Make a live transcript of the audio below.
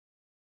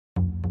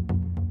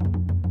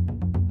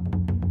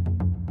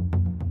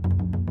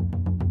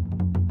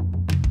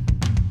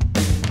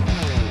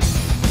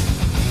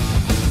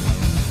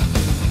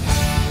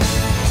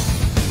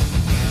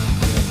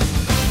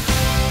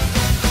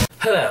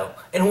Hello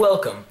and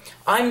welcome.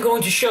 I'm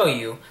going to show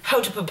you how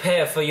to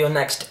prepare for your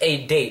next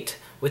date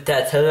with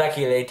that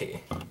lucky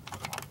lady.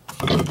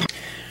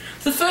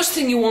 The first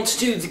thing you want to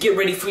do to get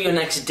ready for your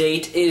next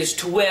date is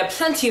to wear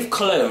plenty of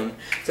cologne.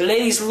 The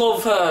ladies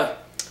love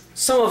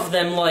some of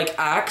them like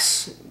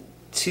Axe.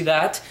 See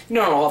that? You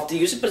don't have to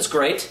use it, but it's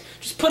great.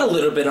 Just put a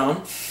little bit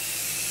on.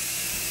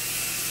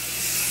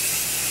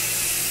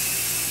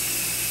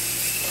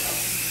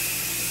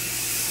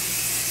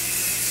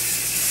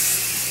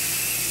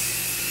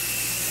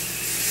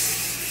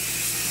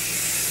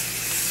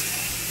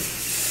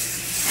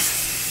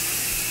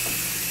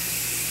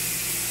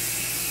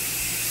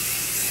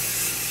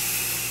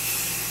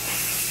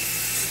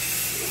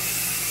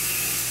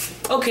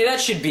 Okay,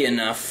 that should be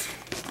enough.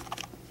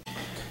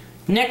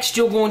 Next,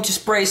 you're going to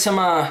spray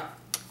some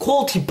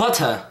quality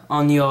butter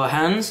on your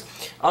hands.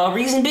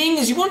 Reason being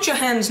is you want your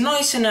hands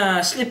nice and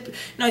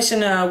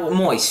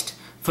moist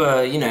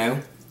for, you know,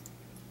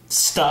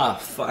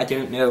 stuff. I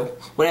don't know,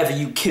 whatever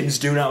you kids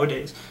do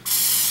nowadays.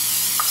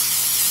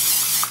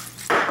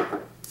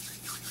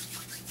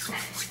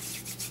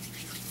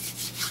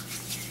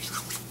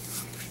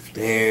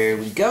 There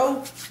we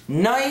go.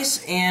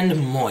 Nice and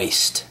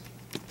moist.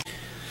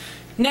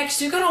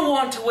 Next, you're going to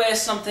want to wear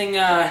something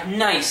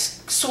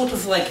nice, sort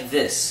of like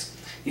this.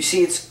 You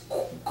see, it's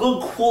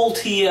good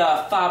quality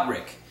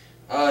fabric.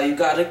 You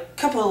got a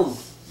couple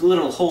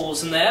little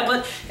holes in there,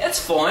 but it's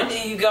fine.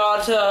 You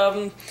got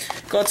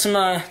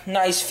some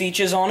nice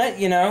features on it,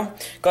 you know.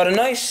 Got a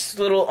nice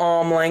little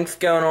arm length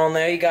going on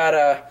there. You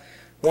got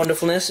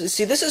wonderfulness.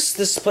 See, this is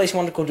the place you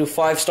want to go to a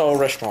 5-star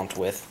restaurant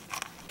with.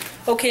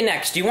 Okay,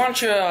 next, you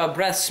want your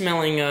breath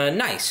smelling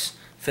nice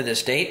for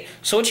this date.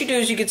 So what you do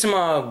is you get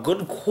some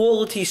good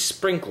quality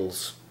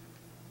sprinkles.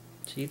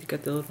 See, they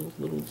got the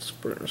little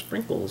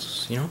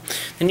sprinkles, you know.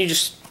 Then you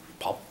just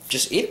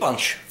eat a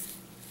bunch.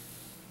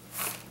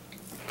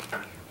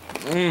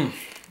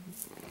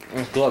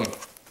 It's good.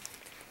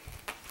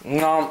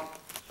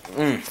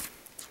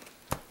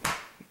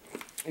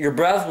 Your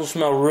breath will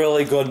smell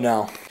really good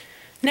now.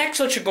 Next,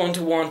 what you're going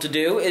to want to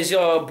do is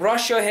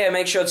brush your hair.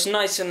 Make sure it's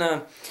nice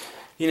and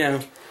you know,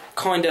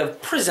 kind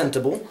of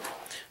presentable.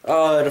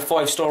 At a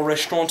 5-star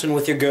restaurant and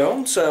with your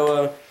girl,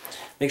 so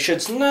make sure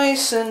it's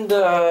nice and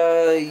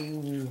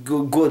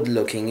good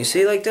looking. You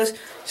see, like this.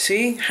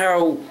 See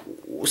how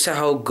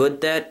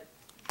good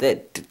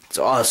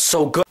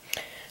so good.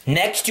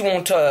 Next, you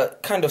want to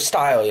kind of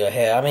style your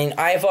hair. I mean,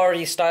 I've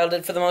already styled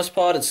it for the most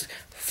part. It's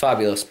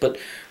fabulous, but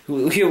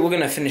here we're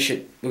gonna finish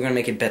it. We're gonna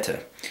make it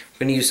better.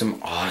 We're gonna use some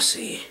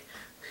Aussie.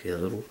 See a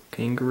little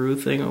kangaroo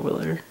thing over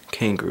there?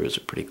 Kangaroos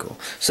are pretty cool.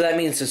 So that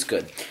means it's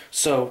good.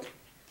 So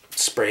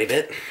spray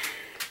it.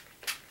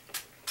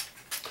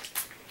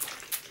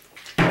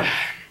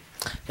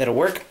 That'll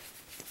work.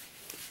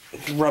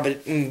 Rub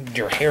it in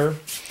your hair.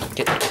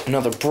 Get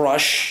another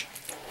brush.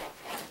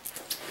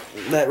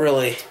 That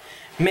really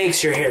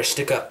makes your hair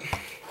stick up.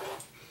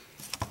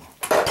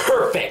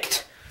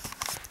 Perfect!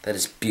 That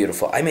is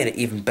beautiful. I made it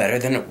even better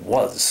than it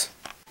was.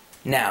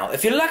 Now,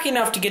 if you're lucky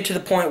enough to get to the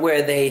point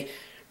where they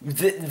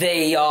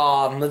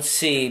let's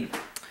see,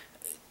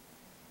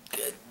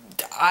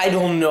 I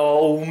don't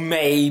know,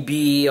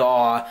 maybe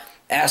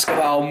ask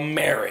about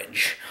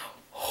marriage.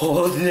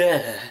 Oh,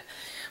 yeah.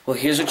 Well,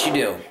 here's what you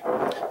do.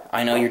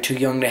 I know you're too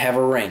young to have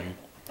a ring.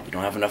 You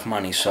don't have enough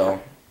money,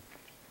 so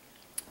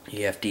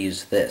you have to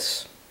use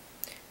this.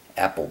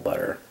 Apple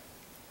butter.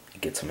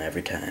 You get some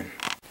every time.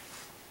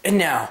 And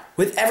now,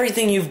 with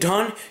everything you've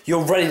done,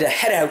 you're ready to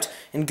head out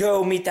and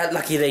go meet that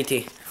lucky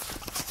lady.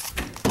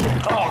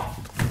 Oh.